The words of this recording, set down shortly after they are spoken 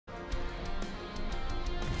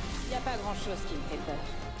Pas grand-chose qui me fait peur.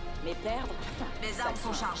 Mais perdre... Les armes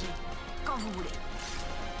sont chargées. Quand vous voulez.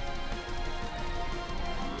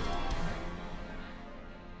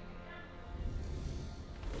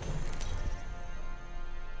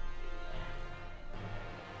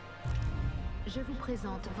 Je vous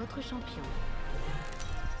présente votre champion.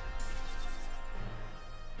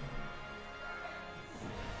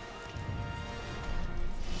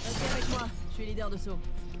 Restez avec moi, je suis leader de saut.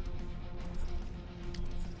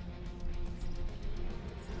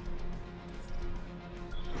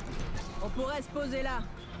 On pourrait se poser là.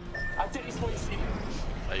 Atterrissons ici.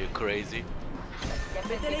 Are you crazy?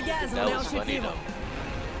 Mettez les gaz, on That est en was chute funny libre. though.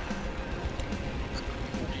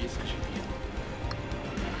 Oubliez ce que j'ai dit.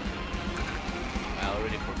 I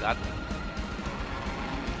already forgot.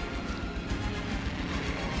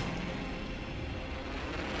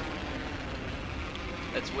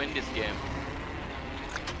 Let's win this game.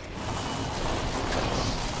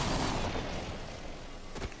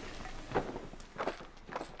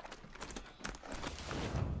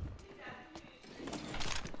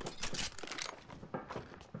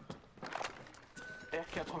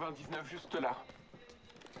 R99 juste là.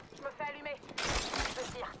 Je me fais allumer.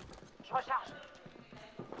 Je tire. Je recharge.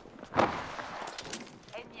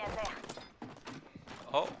 Ennemi à terre.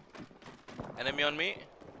 Oh, enemy on me.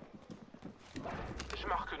 Je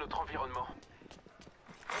marque notre environnement.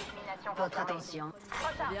 Élimination Votre confirmée. attention.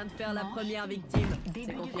 On vient de faire la première victime. C'est Début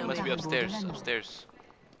du It confirmé. must be Au upstairs. niveau de l'anneau. Upstairs.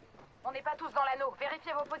 On n'est pas tous dans l'anneau.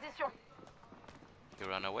 Vérifiez vos positions. You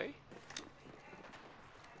run away.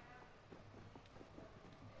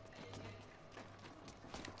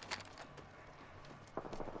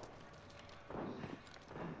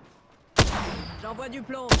 J'envoie du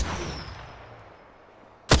plomb.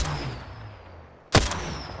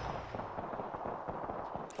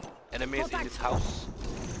 Enemies in this house.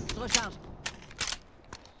 Je recharge.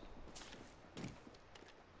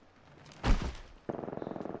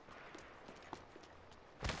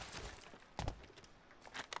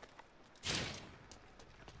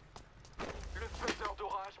 Le faiseur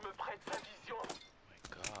d'orage me prête sa vision. Oh my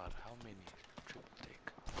god, how many triple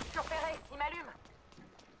take? Je suis repéré. Il m'allume.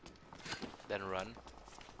 Then run.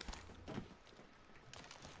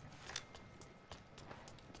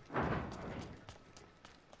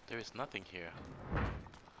 There is nothing here.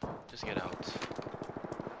 Just get out.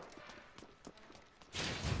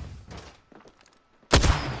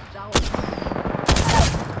 J'arrose.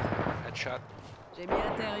 Headshot. J'ai mis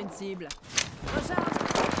à terre une cible. Recharge.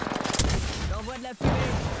 J'envoie de la fumée.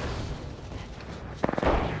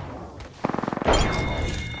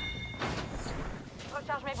 Je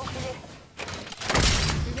recharge mes boucliers.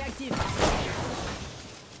 Fumée active.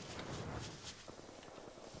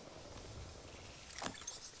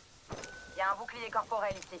 Il y a un bouclier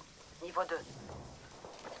corporel ici. Niveau 2.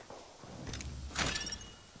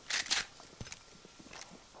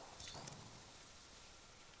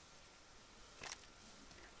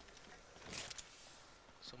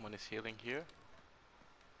 Someone is healing here.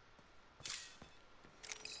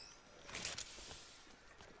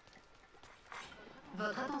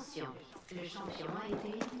 Votre attention. Le champion a été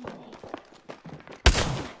éliminé.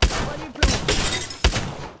 J'envoie du plomb.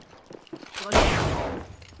 Je recharge.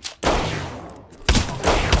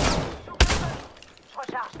 Je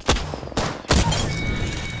recharge.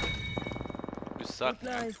 You suck, Toute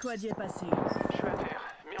la man. escouade y est passée. Je suis à terre.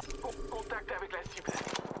 Mis en contact avec la cible.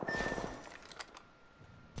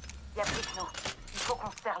 Il y a plus que nous. Il faut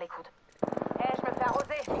qu'on se serre les coudes. Eh, je me fais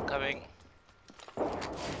arroser. I'm coming.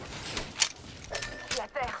 Je suis à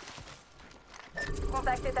terre.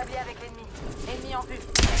 Contact établi avec l'ennemi. Ennemi en vue.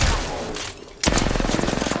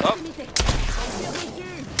 Oh Tire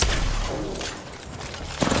dessus.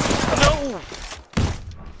 no!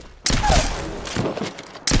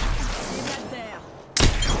 Cible à terre.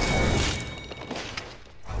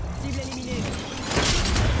 Cible éliminée.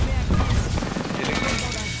 Fumée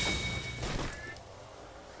active.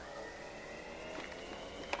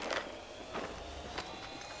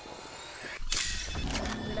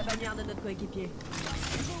 C'est la bannière de notre coéquipier.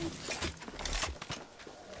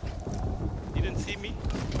 You didn't see me?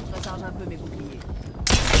 Je recharge un peu mes boucliers.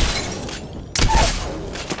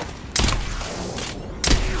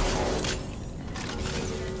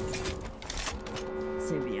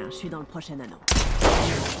 C'est bien, je suis dans le prochain anneau.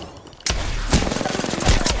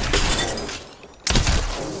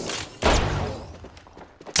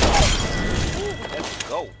 Let's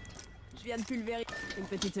go. Je viens de pulvériser. Une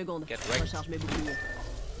petite seconde. Get Je wrecked. recharge mes boucliers.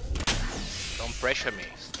 Don't pressure me.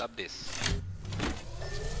 Stop this.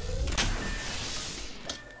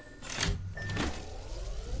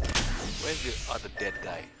 Where's the other dead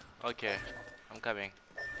guy? Okay, I'm coming.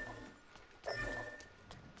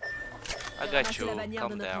 I got Ramasser you. la bannière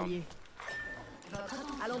de Calm notre down. allié. Votre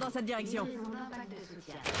attention. Allons dans cette direction. Livraison d'un pack de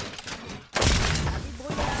soutien. Habit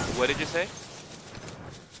brouillard. What did you say?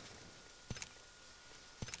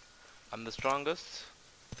 I'm the strongest?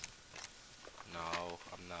 No,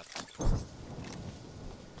 I'm not.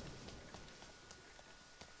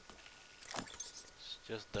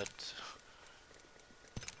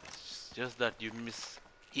 It's just that you miss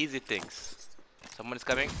easy things. Someone is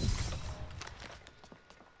coming.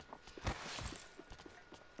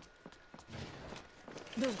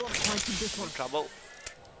 Deux secondes, prends un kit de soins. Trouble.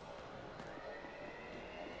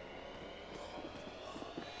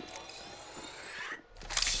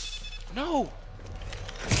 No!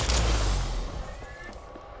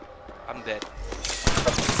 I'm dead.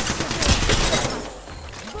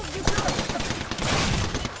 Bouffe du plomb.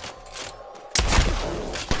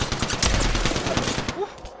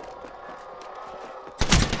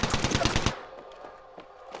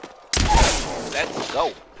 Let's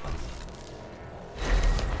go!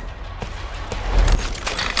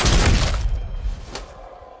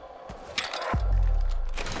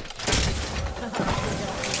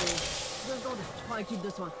 Deux secondes, je prends un kit de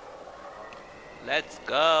soins. Let's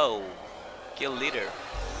go! Kill leader.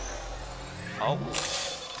 Oh.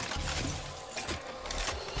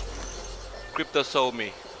 Crypto sold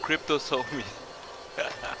me. Crypto sold me.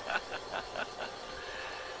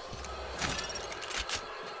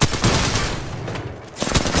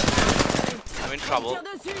 I'm in trouble. Tire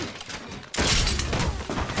dessus.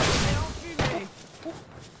 Et en fumée.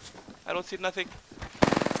 I don't see nothing.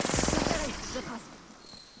 Repéré, je trace.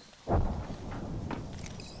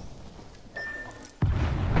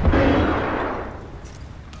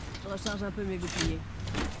 Je recharge un peu mes boucliers.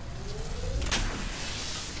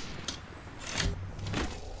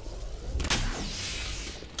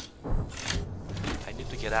 I need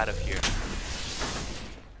to get out of here.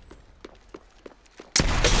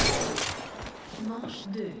 Manche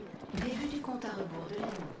 2. Début du compte à rebours de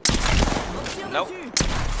l'ennemi. On tire Non. dessus.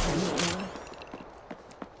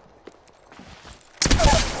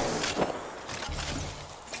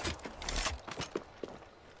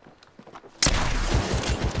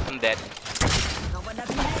 I'm dead. J'envoie de la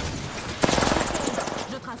fumée.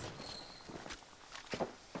 Je trace.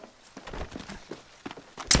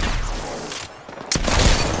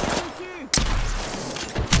 Dessus.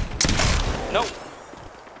 No!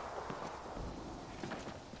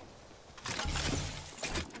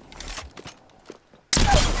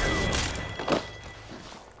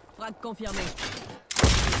 Frag confirmé.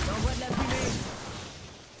 J'envoie de la fumée.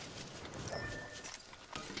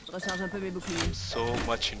 Je recharge un peu mes boucliers. So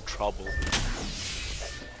much in trouble.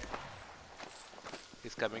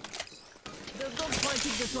 He's coming. Deux secondes, je prends un kit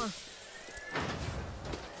de soins.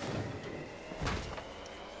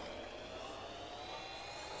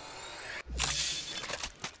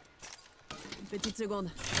 Une petite seconde,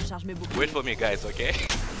 je charge mes boucliers. Wait for me, guys, okay?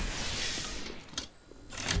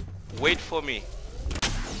 Wait for me.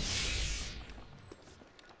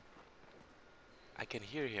 I can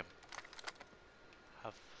hear him.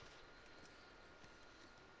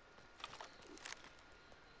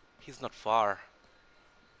 He's not far.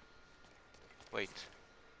 Wait.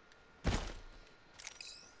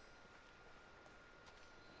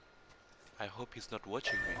 I hope he's not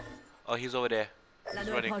watching me. Oh, he's over there. He's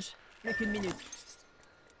L'anneau running. approche, plus qu'une minute.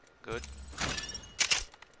 Good.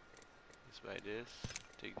 Let's buy this.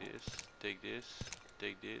 Take this. Take this.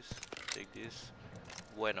 Take this. Take this.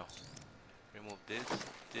 Bueno. Remove this.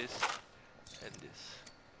 This. And this.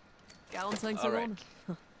 45 All right.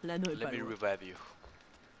 secondes. L'anneau est Let pas me loin. revive you.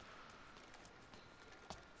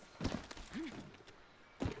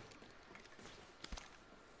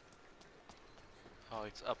 Oh,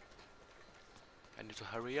 it's up. I need to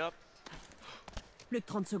hurry up Plus que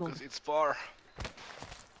 30 secondes. because it's far.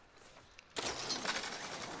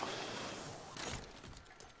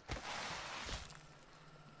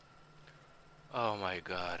 Oh my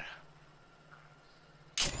god.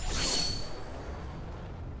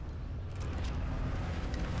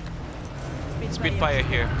 Spitfire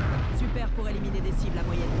here. Super pour éliminer des cibles à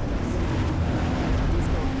moyenne distance. 10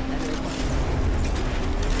 secondes, l'anneau est proche.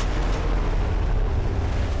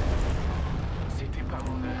 C'était pas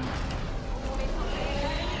mon heure.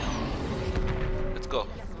 Let's go.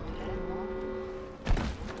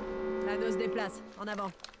 L'anneau se déplace, en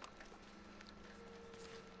avant.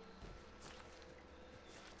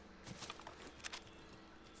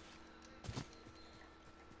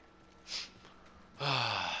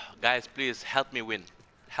 Guys, please help me win.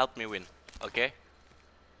 Help me win, okay?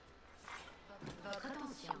 Votre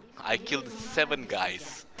attention. I killed 7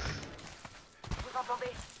 guys. Vous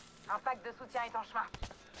entendez? Un pack de soutien est en chemin.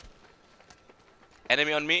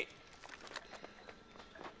 Enemy on me.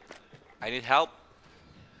 I need help.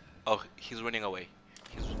 Oh, he's running away.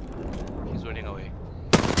 He's running away.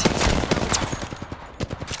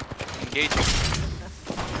 Engaging.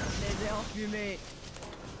 Les ai enfumés.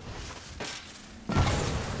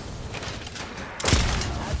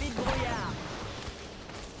 Rapide brouillard.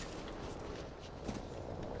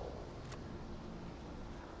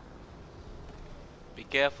 Be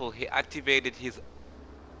careful, he activated his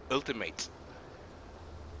ultimate.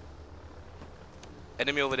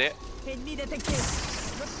 Enemy over there. Ennemi détecté.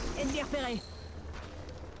 Ennemi repéré.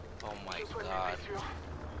 Oh my Je soigne god. mes blessures.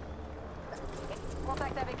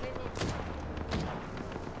 Contact avec l'ennemi.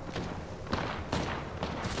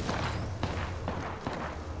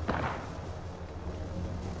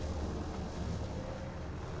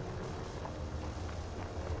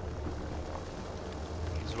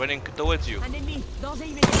 He's running towards you. Un ennemi. Danger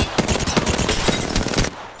immédiat.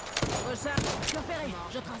 Recharge. Je suis repéré.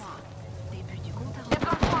 Je trace. Début du compte à J'ai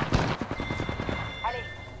rebours. besoin de toi. Allez,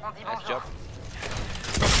 on dit Nice bonjour. job.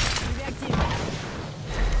 UV active.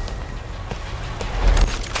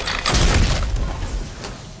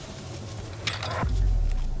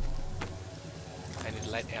 I need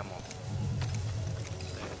light ammo.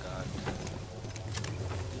 Thank god.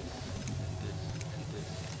 This and this.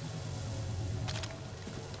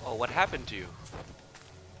 Oh, what happened to you?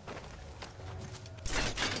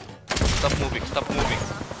 Stop moving, stop moving.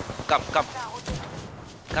 Come, come.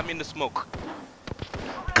 Come in the smoke.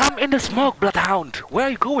 Come in the smoke, Bloodhound! Where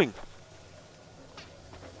are you going?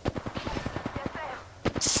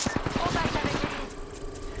 Contact avec l'ennemi.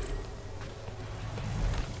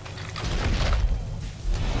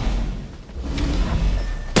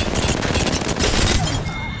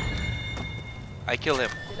 I kill him.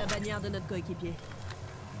 C'est la bannière de notre coéquipier.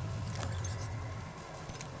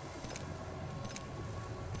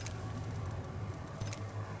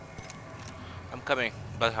 I'm coming,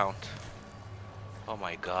 Bloodhound. Oh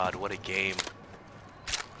my god, what a game.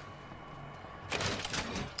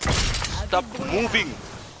 Stop moving!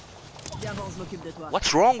 Viens, bon, je m'occupe de toi.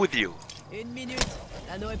 What's wrong with you? Une minute.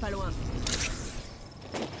 L'anneau est pas loin.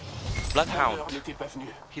 Bloodhound, L'heure n'était pas venue.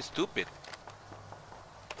 he's stupid.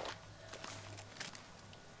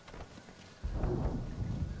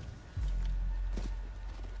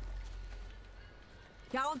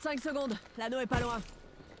 « 45 secondes. L'anneau est pas loin.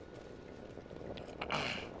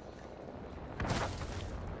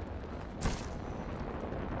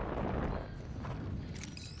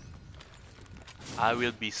 I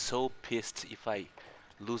will be so pissed if I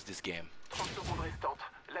lose this game. 30 secondes restantes.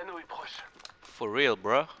 L'anneau est proche. For real,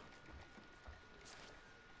 bro.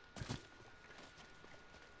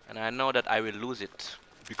 And I know that I will lose it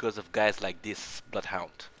because of guys like this,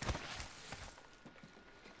 Bloodhound.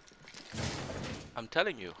 I'm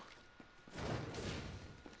telling you.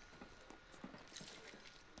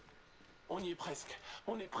 On y est presque.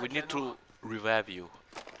 On est près We de need l'anneau. to revive you.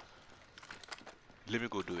 Let me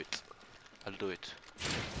go do it. I'll do it.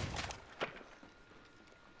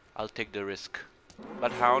 I'll take the risk.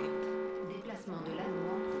 Bloodhound, Déplacement de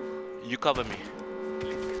l'anneau. you cover me.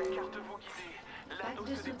 Laissez la carte vous guider. Pack L'anneau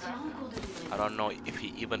de se soutien déplace. en cours de livraison. I don't know if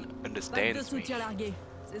he even Pack de understands me. soutien largué.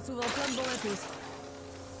 C'est souvent plein de bons à tous.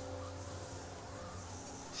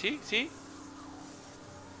 See?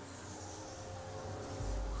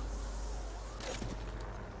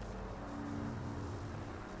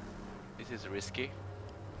 This is risky.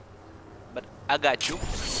 But I got you.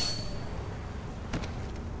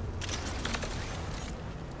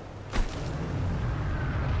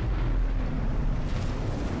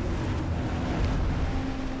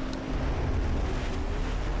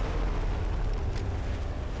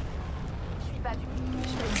 Je suis pas du Je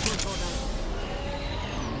fais une pause bandage.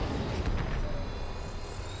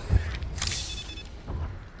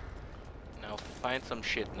 Now find some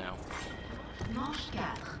shit now. Manche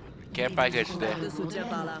 4. Care package there. De soutien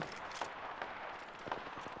par là.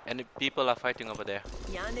 Any people are fighting over there.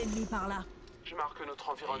 Il y a un ennemi par là. Je marque notre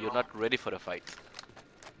And environnement. you're not ready for the fight.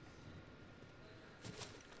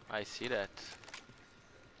 I see that.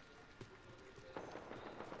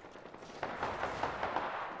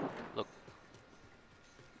 Look.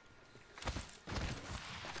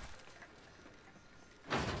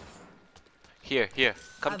 Here,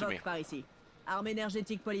 come to me. Avoc par ici. Arme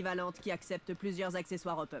énergétique polyvalente qui accepte plusieurs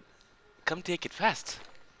accessoires au peuple. Come take it fast.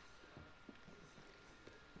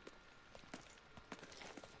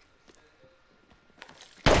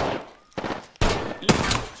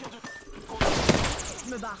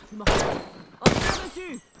 Je me barre, il m'en faut. On tire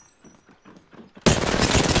dessus.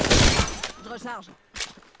 Je recharge.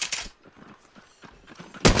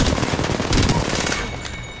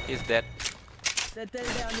 He's dead. C'était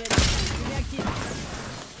le dernier. Il est actif.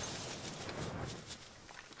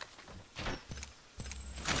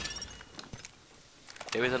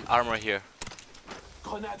 There is an armor here.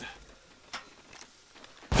 Grenade.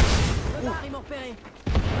 Ils m'ont repéré.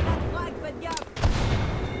 Grenade frag, faites gaffe.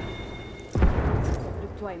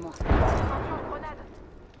 Luc, toi et moi. Attention, grenade.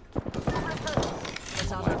 Ouvre le feu.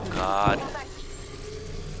 Oh my god. Contact.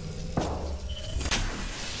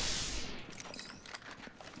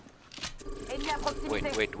 Ennemi à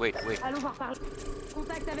proximité. Wait. Allons voir par là.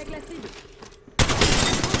 Contact avec la cible.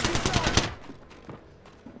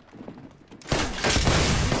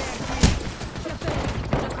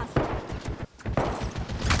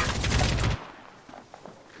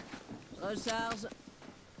 Recharge.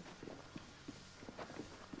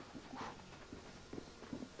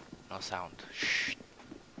 No sound. Shh.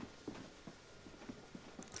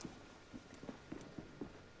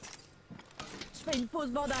 Je fais une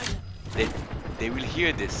pause bandage. They will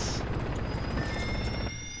hear this.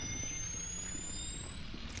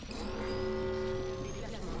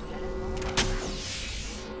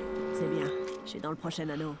 C'est bien. Je suis dans le prochain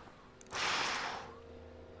anneau.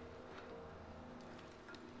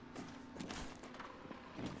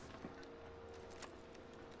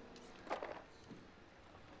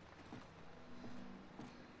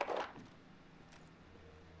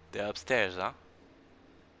 They're upstairs, huh?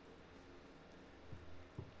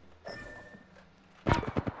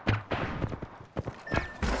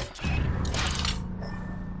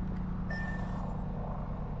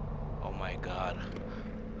 Oh my god.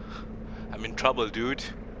 I'm in trouble, dude.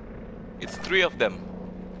 It's 3 of them.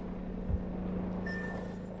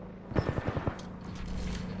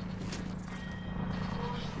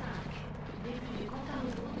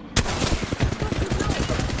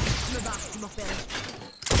 Je me barre, ils m'ont repéré.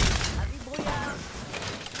 Avis de brouillard.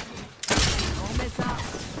 On remet ça.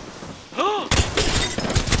 Oh! Je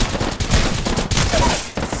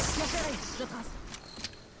suis repéré, je trace.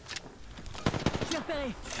 Je suis repéré,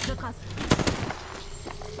 je trace.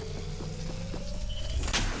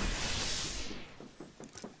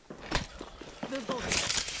 Deux secondes.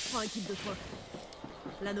 Je prends un kit de soin.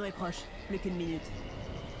 L'anneau est proche, plus qu'une minute.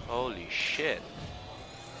 Holy shit.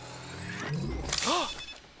 On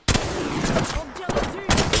me tire dessus.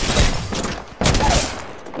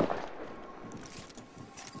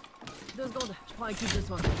 2 secondes, je prends un kit de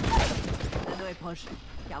soin. L'anneau est proche.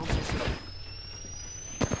 45 secondes.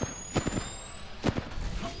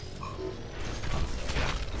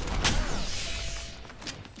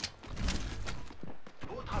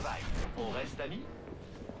 Beau travail. On reste amis?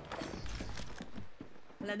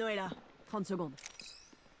 L'anneau est là. 30 secondes.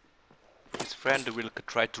 His friend will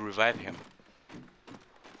try to revive him.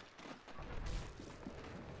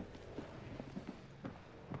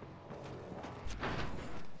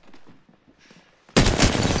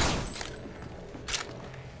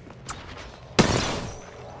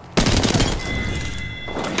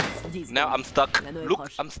 Now I'm stuck. L'anneau est Look,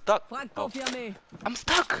 proche. I'm stuck. Frag Oh, confirmé. I'm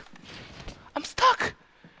stuck. I'm stuck.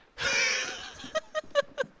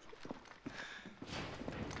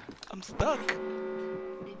 I'm stuck.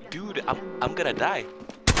 Dude, I'm gonna die.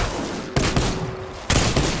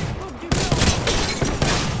 Coupe du feu.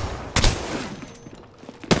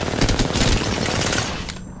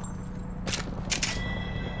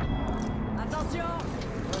 Attention.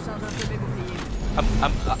 Recharge un peu mes boucliers.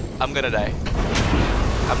 I'm gonna die.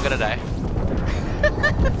 I'm gonna die.